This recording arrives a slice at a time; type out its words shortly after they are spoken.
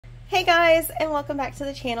Hey guys, and welcome back to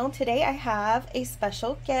the channel. Today I have a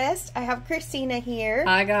special guest. I have Christina here.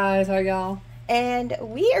 Hi guys, how y'all? And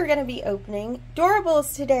we are going to be opening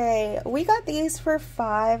Doorables today. We got these for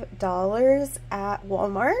 $5 at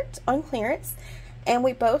Walmart on clearance, and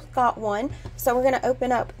we both got one. So we're going to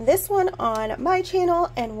open up this one on my channel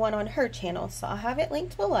and one on her channel. So I'll have it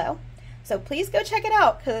linked below. So please go check it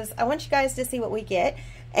out because I want you guys to see what we get.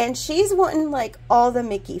 And she's wanting like all the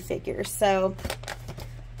Mickey figures. So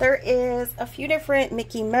there is a few different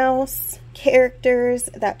Mickey Mouse characters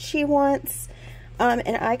that she wants.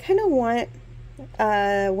 And I kind of want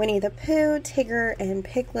Winnie the Pooh, Tigger, and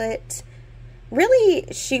Piglet. Really,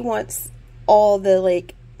 she wants all the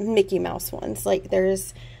like Mickey Mouse ones. Like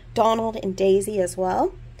there's Donald and Daisy as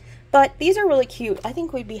well. But these are really cute. I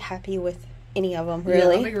think we'd be happy with any of them,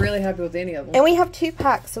 really. Yeah, I'd be really happy with any of them. And we have 2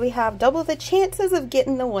 packs, so we have double the chances of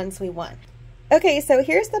getting the ones we want. Okay, so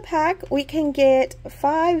here's the pack. We can get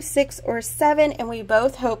 5, 6, or 7, and we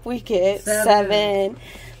both hope we get 7.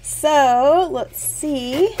 So, let's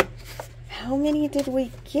see. How many did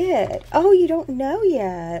we get? Oh, you don't know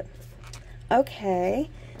yet. Okay.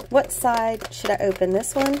 What side should I open?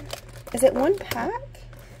 This one? Is it 1 pack?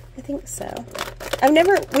 I think so.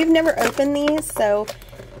 We've never opened these, so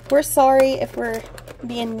we're sorry if we're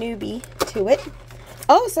being newbie to it.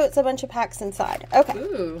 Oh, so it's a bunch of packs inside. Okay.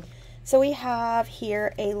 Ooh. So we have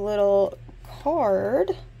here a little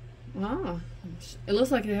card. Ah, it looks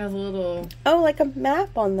like it has a little... Oh, like a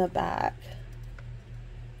map on the back.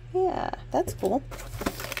 Yeah, that's cool.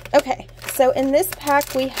 Okay, so in this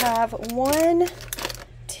pack we have 1,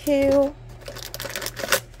 2,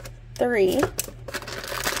 3,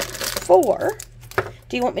 4.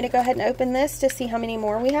 Do you want me to go ahead and open this to see how many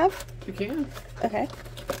more we have? You can. Okay.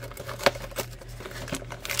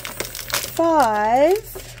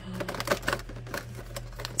 5,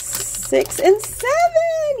 6, and 7.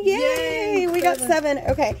 Yay! We got 7.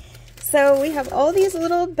 Okay, so we have all these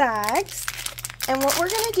little bags, and what we're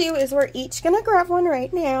gonna do is we're each gonna grab one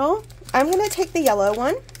right now. I'm gonna take the yellow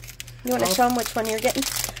one. You want to show them which one you're getting?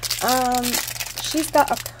 She's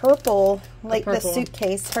got a purple, like the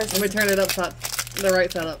suitcase. Let me turn it upside, the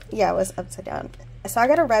right side up. Yeah, it was upside down. So I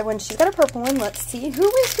got a red one. She's got a purple one. Let's see who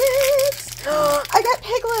we get. I got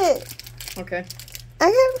Piglet. Okay. I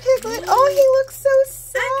got Piglet. Oh, he looks so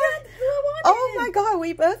sad. Oh my god,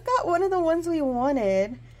 we both got one of the ones we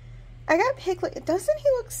wanted. I got Piglet. Doesn't he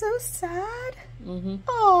look so sad? Mm-hmm.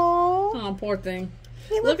 Oh, poor thing.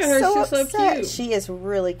 He looks Look at her, so she's so upset. cute. She is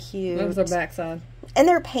really cute. That was her backside. And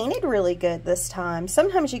they're painted really good this time.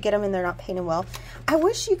 Sometimes you get them and they're not painted well. I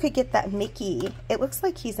wish you could get that Mickey. It looks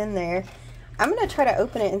like he's in there. I'm going to try to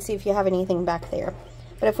open it and see if you have anything back there.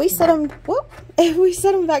 But if we set them, if we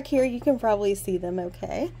set them back here, you can probably see them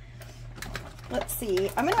okay. Let's see.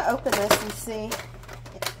 I'm going to open this and see.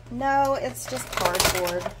 No, it's just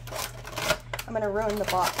cardboard. I'm going to ruin the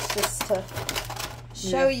box just to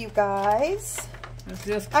show you guys. It's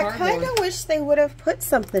just cardboard. I kind of wish they would have put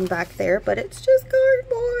something back there, but it's just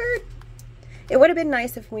cardboard. It would have been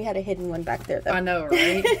nice if we had a hidden one back there, though. I know,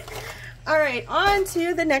 right? All right, on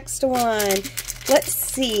to the next one. Let's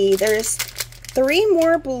see. There's 3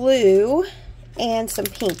 more blue and some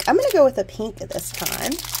pink. I'm going to go with a pink this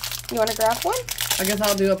time. You want to grab one? I guess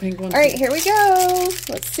I'll do a pink one. All right, here we go.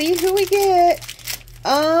 Let's see who we get.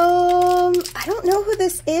 I don't know who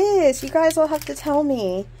this is. You guys will have to tell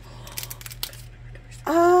me.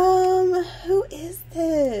 Who is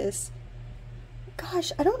this?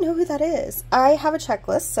 Gosh, I don't know who that is. I have a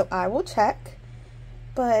checklist, so I will check.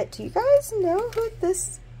 But do you guys know who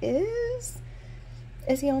this is?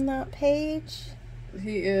 Is he on that page?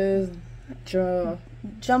 He is Jumba.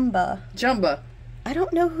 Jumba. I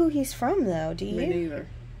don't know who he's from, though. Do you? Me neither.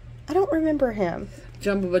 I don't remember him.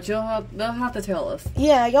 Jumba, but they'll have to tell us.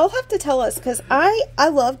 Yeah, y'all have to tell us, because I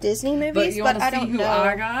love Disney movies, but I don't know. Who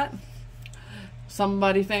I got?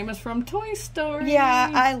 Somebody famous from Toy Story.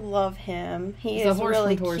 Yeah, I love him. He is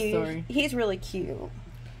really cute. Toy Story. He's really cute.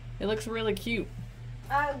 It looks really cute.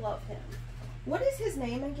 I love him. What is his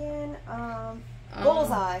name again?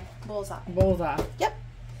 Bullseye. Bullseye. Yep.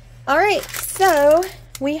 All right, so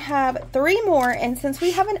we have 3 more, and since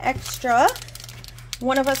we have an extra,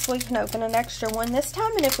 one of us, we can open an extra one this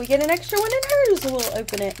time, and if we get an extra one in hers, we'll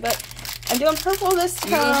open it. But I'm doing purple this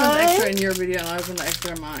time. You open the extra in your video, and I open the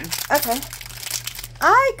extra in mine. Okay.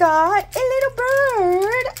 I got a little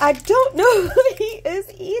bird. I don't know who he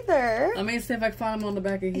is either. Let me see if I can find him on the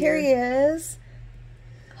back of Here here. he is.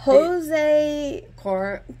 Jose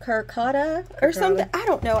Carcata or something. I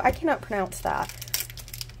don't know. I cannot pronounce that.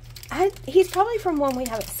 He's probably from one we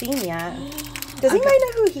haven't seen yet. Does anybody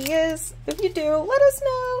know who he is? If you do, let us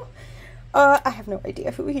know. I have no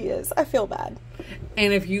idea who he is. I feel bad.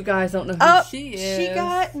 And if you guys don't know who she is. She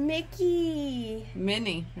got Mickey.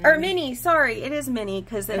 Minnie. Or Minnie, sorry. It is Minnie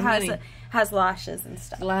because it has lashes and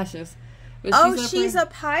stuff. Lashes. But she's a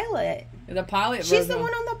pilot. The pilot She's the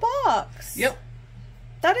one on the box. Yep.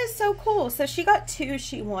 That is so cool. So she got 2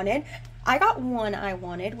 she wanted. I got 1 I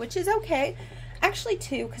wanted, which is okay. Actually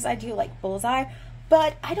 2 because I do like Bullseye.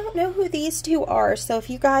 But I don't know who these 2 are. So if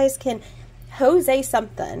you guys can... Jose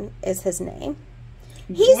something is his name.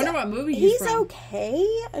 I wonder what movie he's from. He's okay.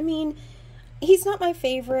 I mean, he's not my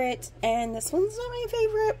favorite. And this one's not my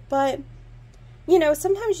favorite. But, you know,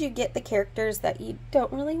 sometimes you get the characters that you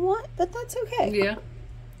don't really want. But that's okay. Yeah.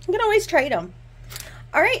 You can always trade them.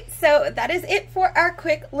 All right, so that is it for our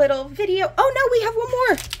quick little video. Oh, no, we have one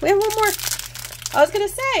more. We have one more. I was going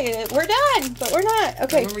to say, we're done, but we're not.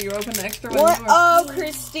 Okay. Remember you opened the extra one? Oh,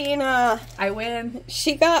 Christina. I win.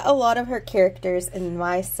 She got a lot of her characters in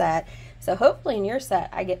my set. So hopefully in your set,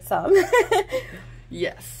 I get some.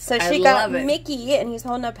 Yes. So she got Mickey, and he's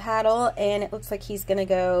holding a paddle, and it looks like he's going to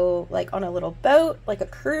go like on a little boat, like a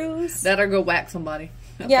cruise. That or go whack somebody.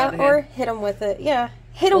 Yeah, or hit him with it. Yeah,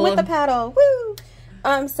 hit him with the paddle.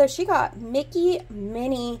 Woo! So she got Mickey,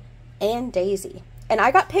 Minnie, and Daisy. And I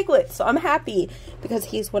got Piglet, so I'm happy because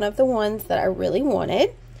he's one of the ones that I really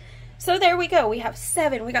wanted. So there we go. We have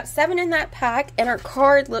 7. We got 7 in that pack, and our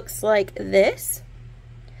card looks like this.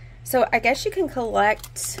 So I guess you can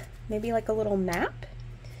collect maybe like a little map.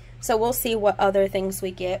 So we'll see what other things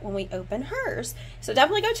we get when we open hers. So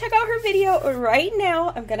definitely go check out her video right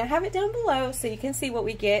now. I'm going to have it down below so you can see what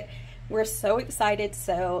we get. We're so excited,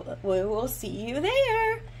 so we will see you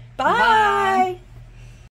there. Bye. Bye.